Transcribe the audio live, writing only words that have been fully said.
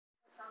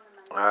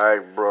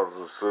Alright, brothers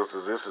and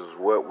sisters, this is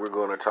what we're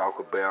going to talk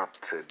about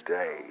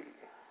today.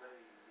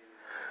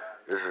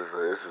 This is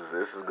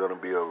going to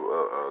be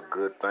a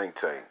good think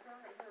tank.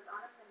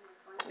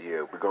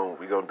 Yeah, we're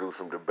gonna do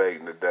some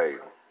debating today.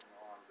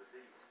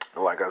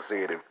 And like I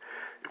said, if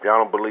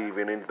y'all don't believe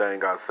in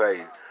anything I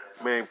say,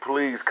 man,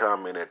 please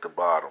comment at the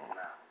bottom.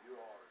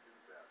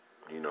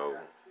 You know,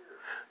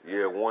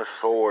 yeah, one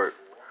sword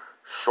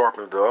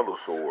sharpens the other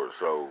sword.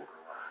 So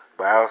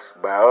by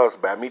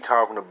me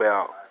talking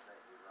about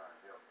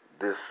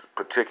this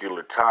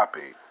particular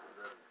topic,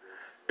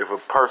 if a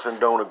person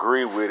don't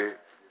agree with it,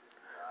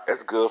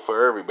 that's good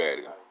for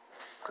everybody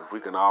because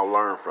we can all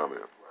learn from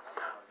it.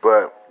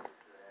 But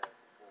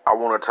I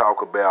want to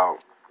talk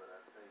about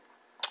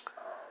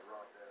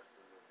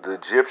the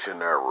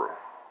Egyptian era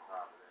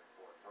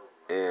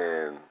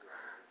and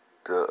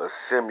the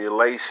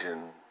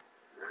assimilation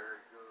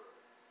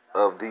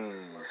of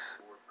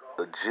these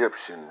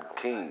Egyptian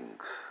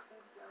kings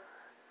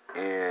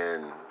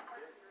and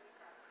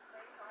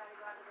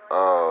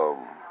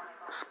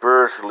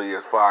spiritually,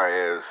 as far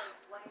as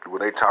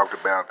when they talked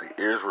about the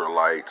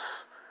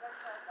Israelites,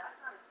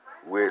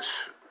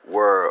 which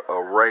were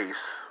a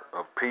race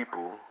of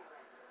people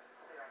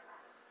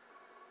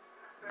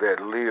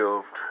that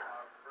lived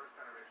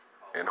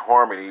in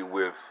harmony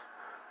with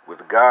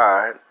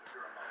God,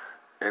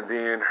 and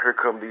then here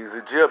come these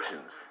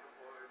Egyptians,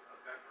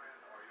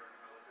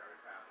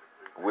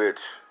 which,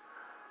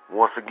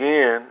 once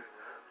again,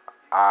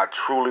 I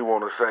truly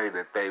want to say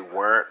that they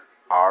weren't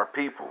our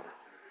people.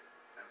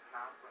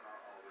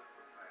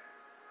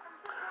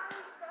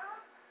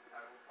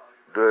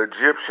 The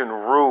Egyptian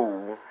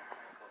rule,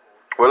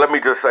 well, let me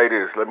just say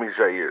this. I'm going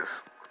to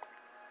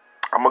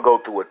go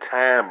through a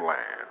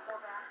timeline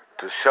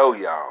to show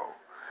y'all.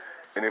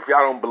 And if y'all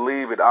don't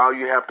believe it, all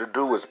you have to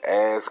do is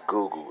ask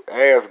Google.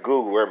 Ask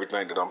Google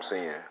everything that I'm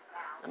saying.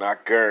 And I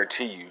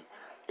guarantee you,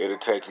 it'll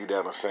take you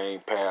down the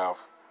same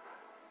path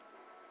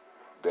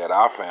that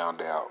I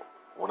found out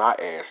when I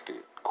asked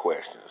it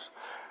questions.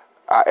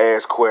 I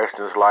asked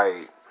questions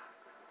like,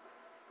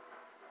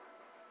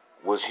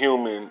 was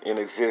human in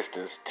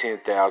existence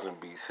 10,000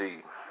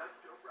 BC?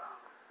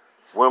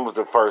 When was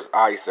the first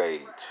ice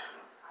age?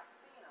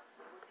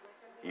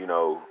 You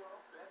know,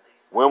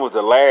 when was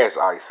the last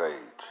ice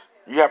age?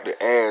 You have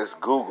to ask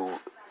Google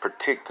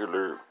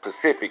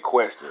specific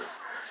questions,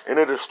 and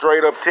it'll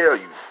straight up tell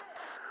you.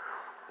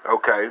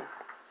 Okay,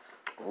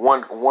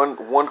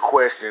 one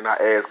question I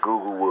asked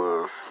Google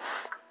was,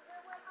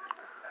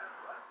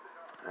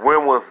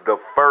 when was the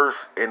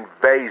first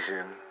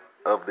invasion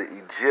of the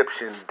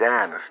Egyptian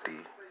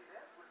dynasty,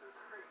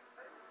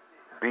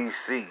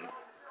 BC?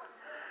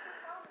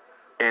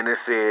 And it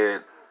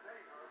said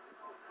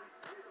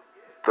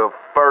the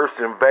first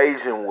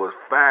invasion was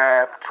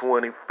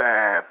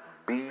 525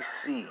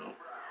 BC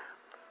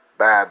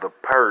by the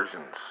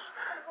Persians.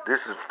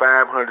 This is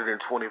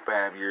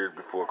 525 years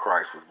before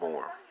Christ was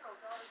born.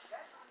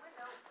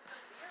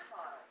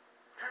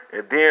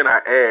 And then I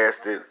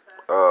asked it,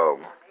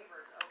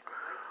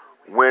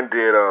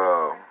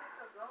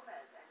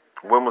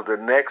 when was the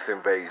next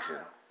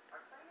invasion?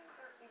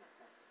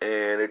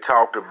 And it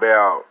talked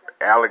about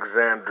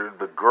Alexander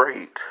the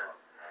Great.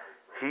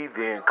 He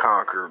then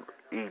conquered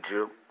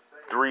Egypt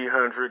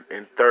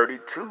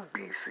 332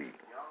 BC.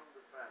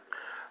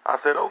 I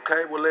said,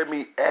 okay, well, let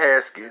me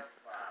ask it.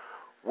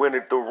 When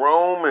did the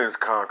Romans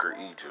conquer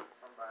Egypt?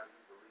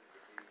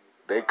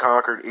 They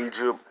conquered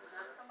Egypt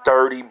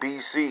 30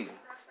 BC,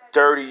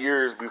 30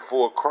 years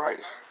before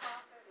Christ.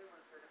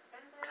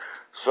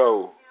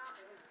 So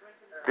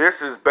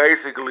this is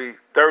basically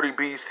 30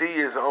 BC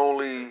is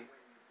only,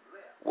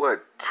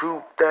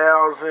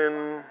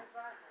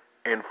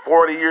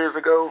 2,040 years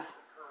ago?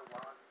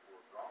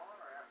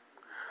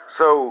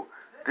 So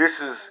this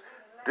is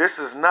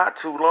not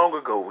too long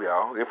ago,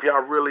 y'all. If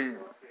y'all really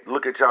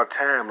look at y'all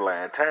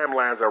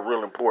timelines are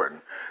real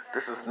important.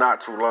 This is not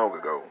too long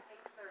ago.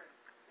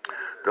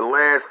 The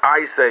last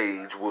ice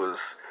age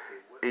was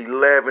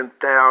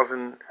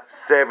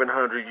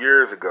 11,700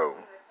 years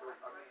ago.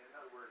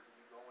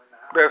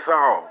 That's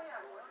all.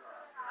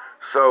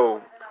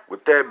 So,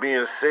 with that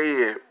being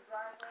said,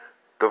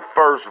 the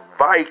first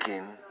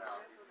Vikings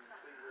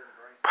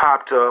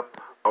popped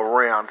up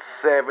around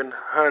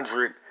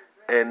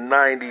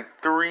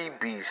 793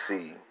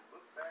 BC.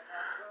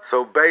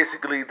 So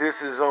basically,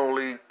 this is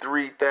only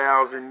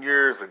 3,000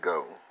 years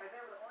ago.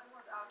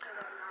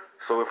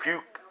 So if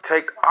you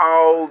take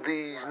all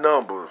these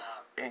numbers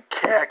and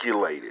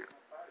calculate it,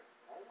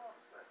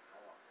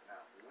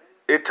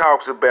 it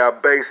talks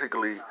about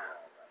basically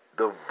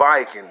the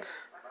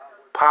Vikings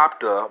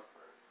popped up,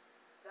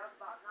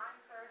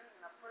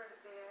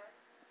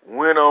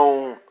 went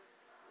on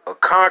a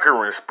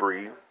conquering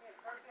spree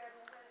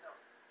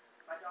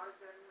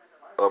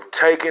of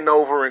taking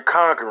over and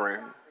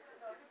conquering,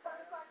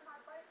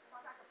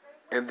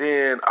 and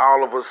then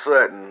all of a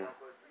sudden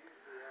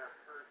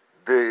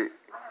the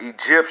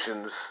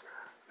Egyptians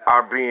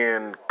are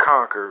being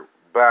conquered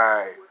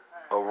by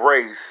a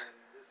race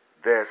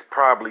that's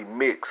probably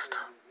mixed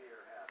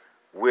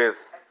with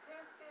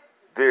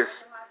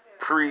this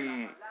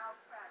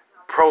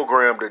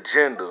pre-programmed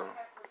agenda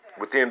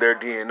within their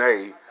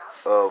DNA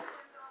of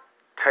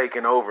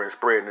taking over and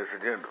spreading this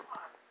agenda.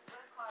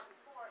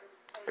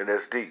 And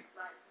that's deep.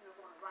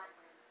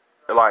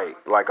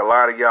 Like a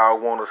lot of y'all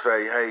want to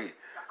say, hey,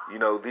 you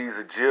know, these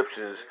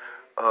Egyptians,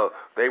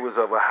 they was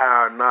of a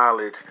higher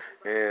knowledge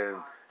and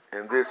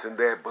this and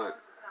that, but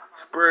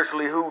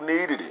spiritually, who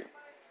needed it?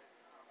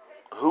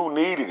 Who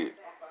needed it?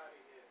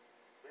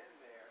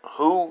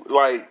 Who,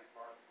 like,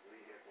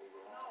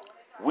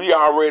 we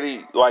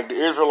already, like the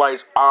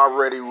Israelites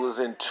already was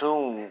in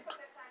tune,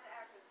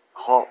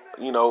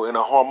 you know, in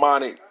a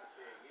harmonic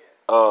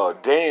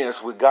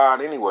dance with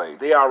God anyway.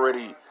 They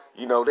already,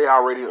 you know, they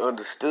already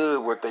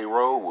understood what their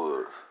role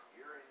was,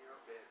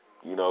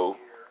 you know,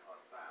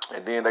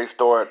 and then they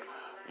start,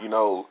 you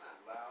know,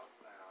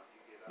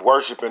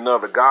 worshiping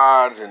other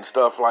gods and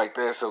stuff like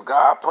that. So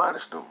God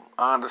punished them.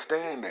 I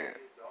understand that.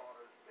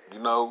 You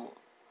know,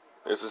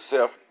 it's a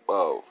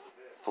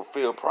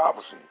self-fulfilled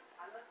prophecy.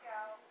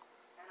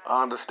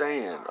 I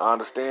understand. I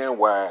understand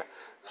why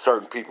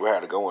certain people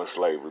had to go in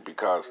slavery,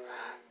 because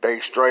they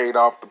strayed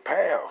off the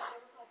path.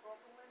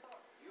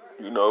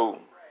 You know,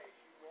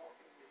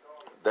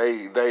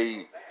 they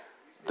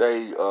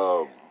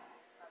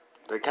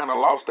kind of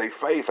lost their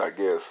faith, I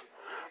guess.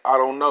 I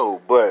don't know,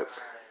 but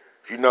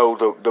you know,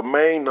 the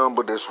main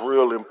number that's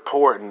real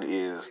important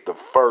is the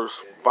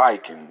first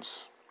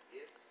Vikings.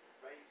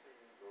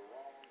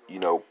 You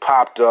know,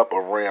 popped up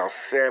around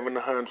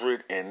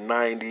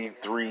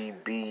 793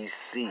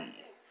 BC.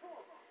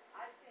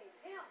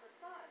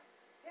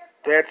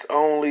 That's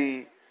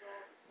only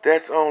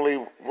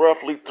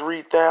roughly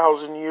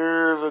 3,000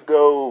 years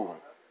ago.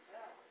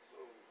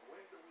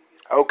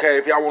 Okay,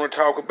 if y'all want to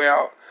talk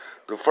about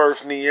the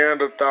first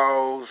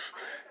Neanderthals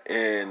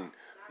and,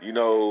 you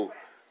know,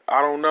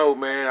 I don't know,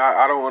 man.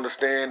 I don't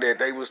understand that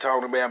they was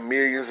talking about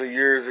millions of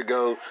years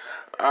ago.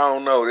 I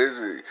don't know.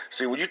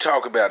 See, when you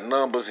talk about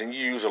numbers and you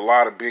use a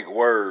lot of big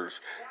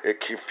words,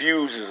 it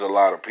confuses a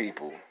lot of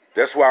people.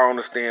 That's why I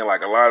understand,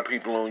 like, a lot of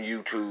people on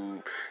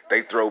YouTube,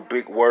 they throw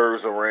big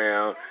words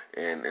around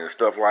and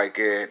stuff like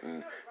that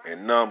and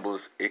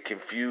numbers. It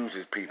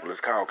confuses people.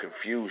 It's called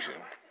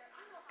confusion.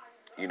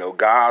 You know,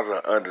 God's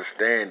an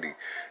understanding.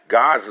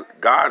 God's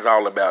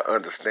all about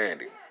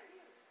understanding.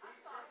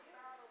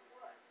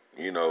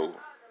 You know,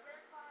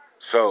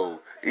 so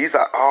these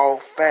are all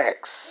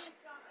facts.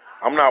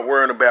 I'm not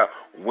worrying about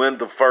when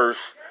the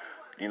first,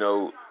 you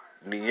know,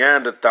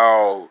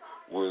 Neanderthal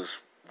was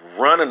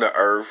running the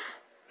earth.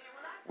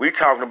 We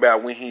talking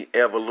about when he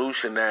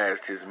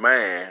evolutionized his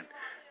mind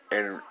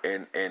and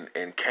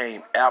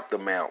came out the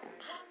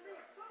mountains.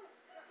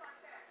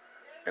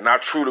 And I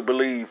truly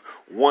believe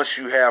once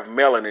you have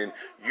melanin,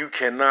 you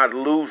cannot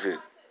lose it.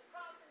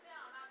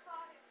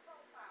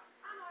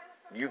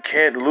 You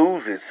can't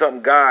lose it.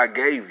 Something God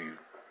gave you.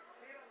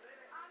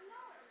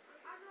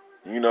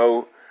 You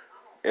know,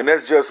 and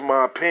that's just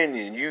my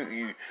opinion.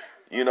 You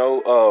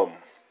know,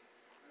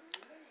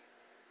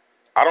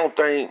 I don't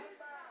think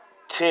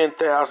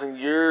 10,000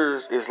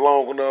 years is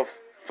long enough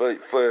for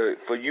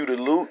you to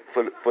lose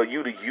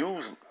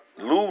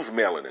lose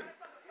melanin.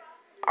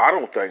 I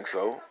don't think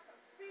so.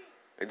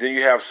 And then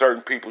you have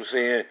certain people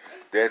saying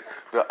that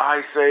the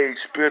Ice Age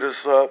split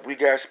us up. We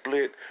got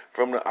split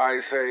from the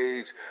Ice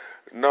Age.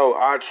 No,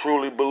 I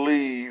truly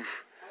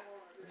believe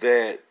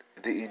that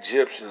the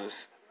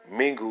Egyptians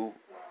mingled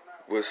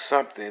with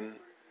something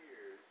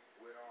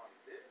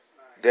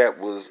that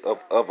was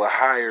of a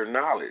higher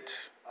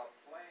knowledge.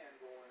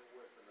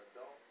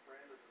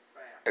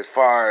 As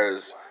far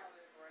as,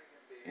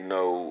 you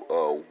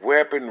know,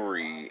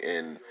 weaponry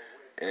and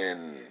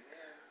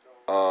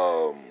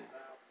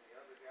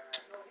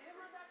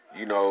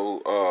you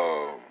know,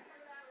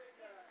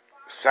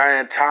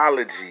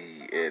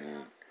 Scientology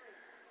and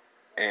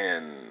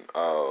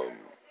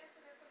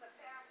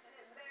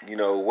you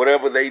know,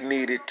 whatever they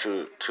needed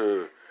to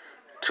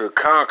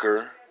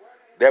conquer,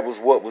 that was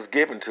what was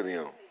given to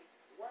them.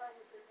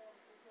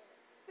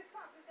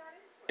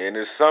 And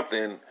it's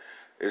something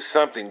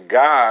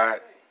God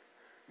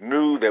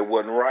knew that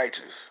wasn't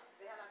righteous.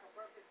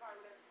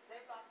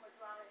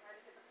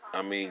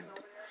 I mean,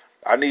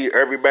 I need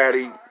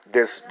everybody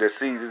that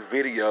sees this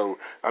video,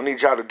 I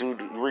need y'all to do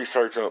the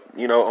research on,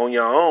 you know, on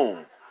your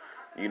own.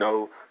 You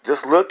know,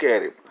 just look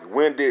at it.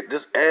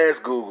 Just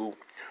ask Google,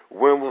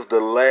 when was the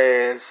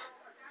last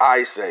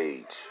Ice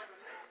Age?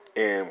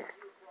 And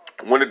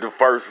when did the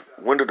first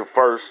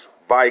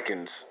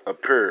Vikings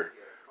appear?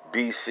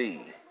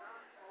 BC.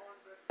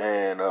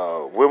 And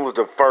when was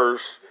the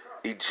first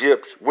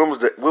when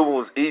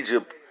was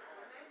Egypt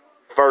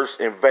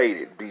first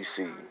invaded?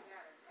 BC.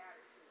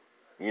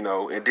 You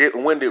know, and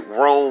when did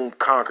Rome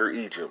conquer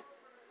Egypt?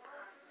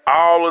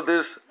 All of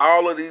these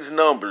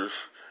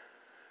numbers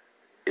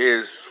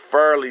is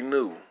fairly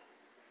new.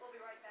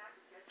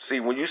 See,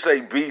 when you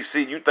say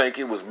BC, you think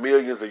it was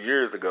millions of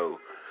years ago.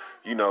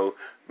 You know,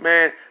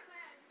 man,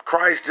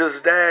 Christ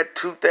just died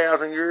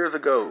 2,000 years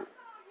ago.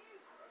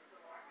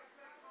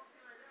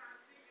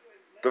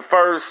 The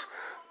first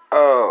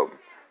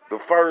the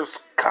first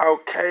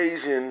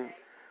Caucasian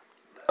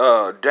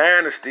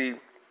dynasty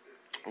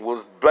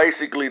was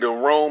basically the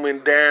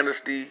Roman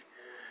dynasty,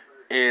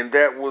 and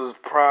that was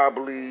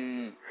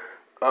probably,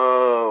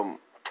 let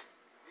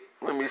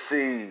me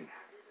see,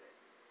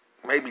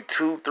 maybe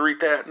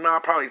 3,000, no,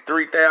 probably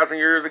 3,000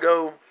 years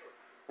ago.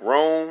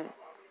 Rome,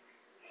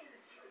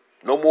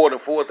 no more than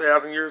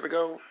 4,000 years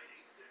ago.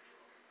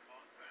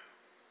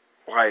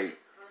 Like,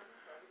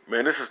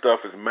 man, this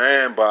stuff is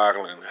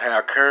mind-boggling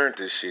how current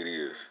this shit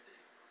is.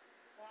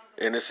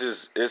 And it's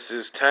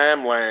this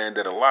timeline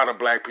that a lot of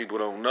black people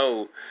don't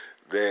know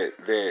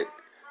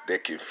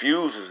that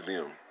confuses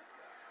them.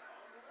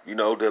 You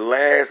know, the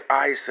last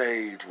ice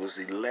age was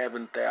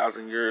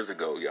 11,000 years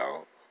ago,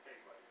 y'all.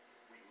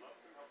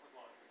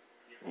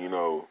 You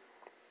know,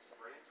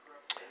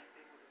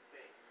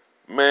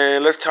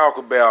 man, let's talk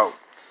about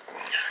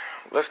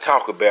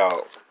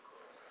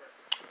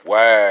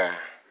why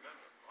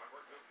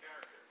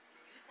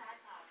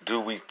do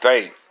we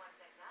think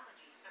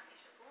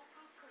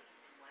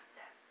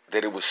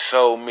that it was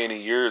so many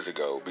years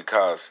ago?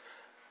 Because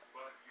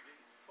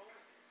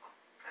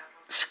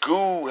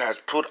school has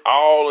put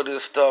all of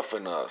this stuff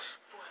in us,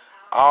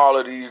 all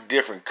of these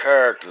different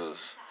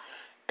characters,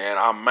 and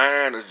our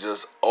mind is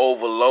just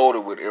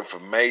overloaded with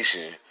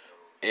information,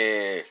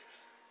 and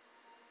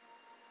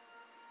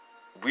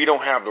we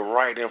don't have the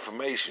right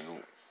information.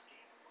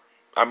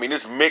 I mean,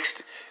 it's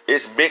mixed.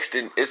 It's mixed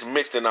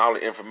in all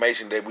the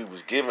information that we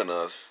was giving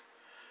us,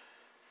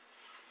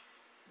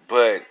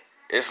 but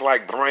it's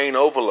like brain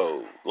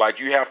overload. Like,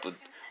 you have to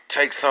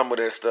take some of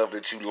that stuff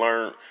that you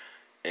learned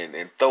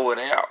and throw it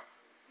out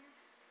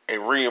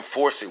and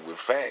reinforce it with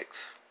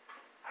facts.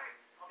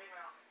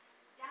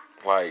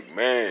 Like,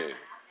 man,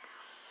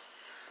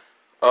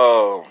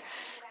 um,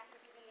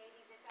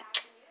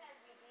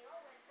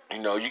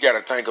 you got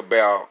to think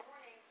about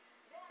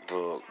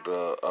the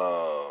the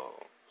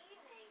uh,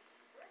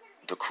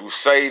 the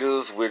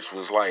Crusaders, which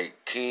was like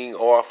King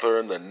Arthur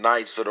and the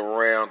Knights of the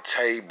Round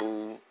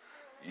Table.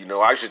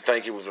 I should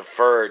think it was a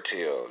fairy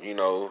tale.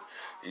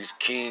 These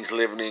kings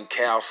living in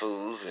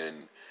castles,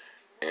 and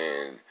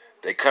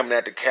they coming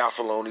at the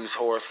castle on these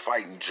horse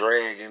fighting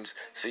dragons.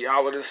 See,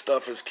 all of this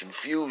stuff is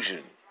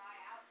confusion.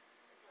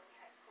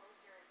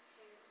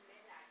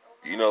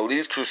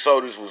 These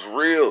Crusaders was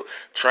real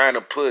trying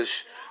to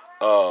push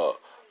a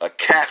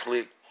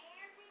Catholic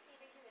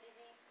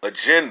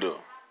agenda.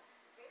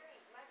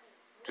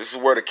 This is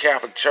where the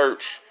Catholic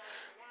Church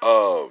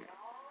uh,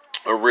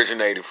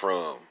 originated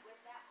from.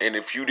 And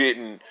if you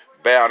didn't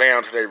bow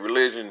down to their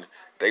religion,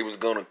 they was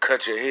gonna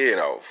cut your head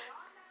off.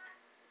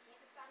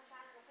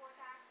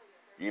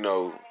 You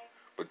know,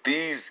 but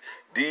these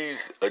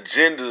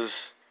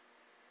agendas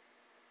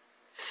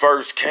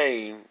first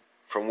came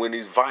from when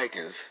these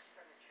Vikings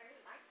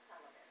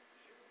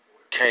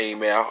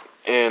came out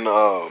and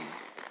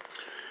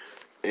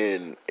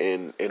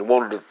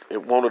wanted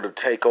to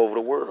take over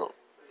the world.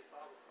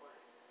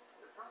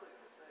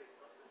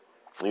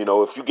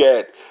 If you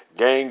got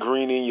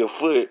gangrene in your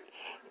foot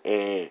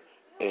and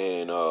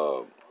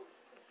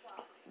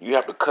you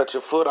have to cut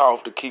your foot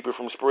off to keep it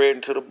from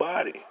spreading to the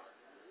body.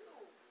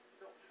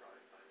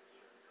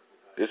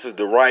 This is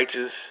the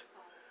righteous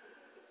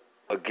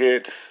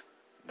against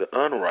the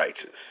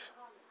unrighteous.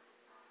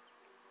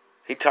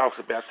 He talks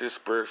about this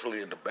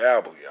spiritually in the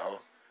Bible, y'all.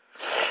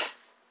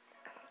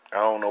 I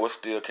don't know, it's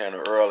still kind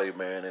of early,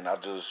 man, and I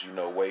just,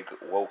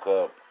 woke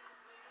up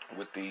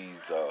with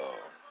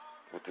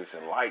with this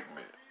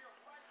enlightenment.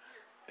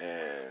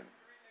 And,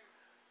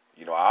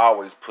 I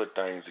always put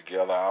things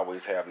together. I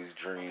always have these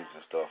dreams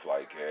and stuff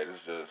like that.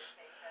 It's just,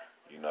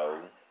 you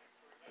know,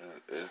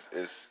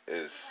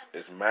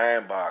 it's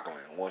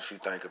mind-boggling once you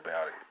think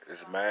about it.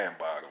 It's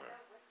mind-boggling.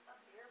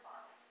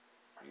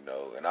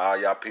 And all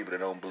y'all people that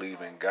don't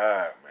believe in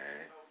God,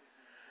 man,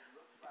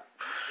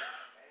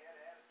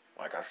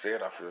 like I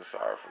said, I feel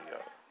sorry for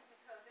y'all.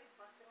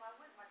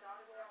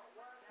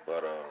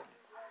 But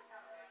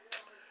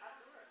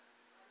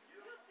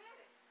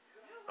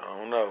I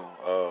don't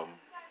know.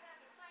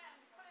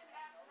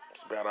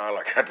 That's about all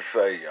I got to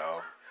say,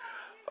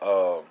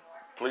 y'all.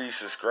 Please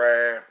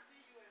subscribe.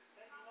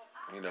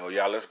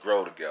 Y'all, let's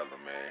grow together,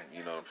 man.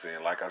 You know what I'm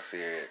saying? Like I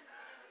said,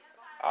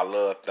 I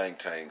love think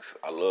tanks.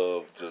 I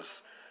love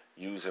just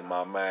using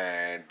my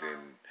mind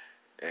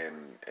and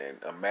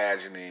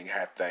imagining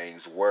how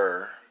things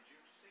were.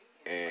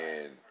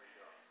 And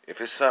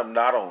if it's something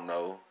I don't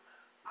know,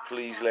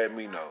 please let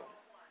me know.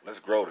 Let's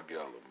grow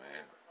together,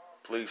 man.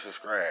 Please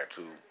subscribe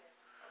too.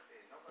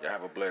 Y'all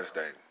have a blessed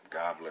day.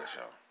 God bless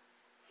y'all.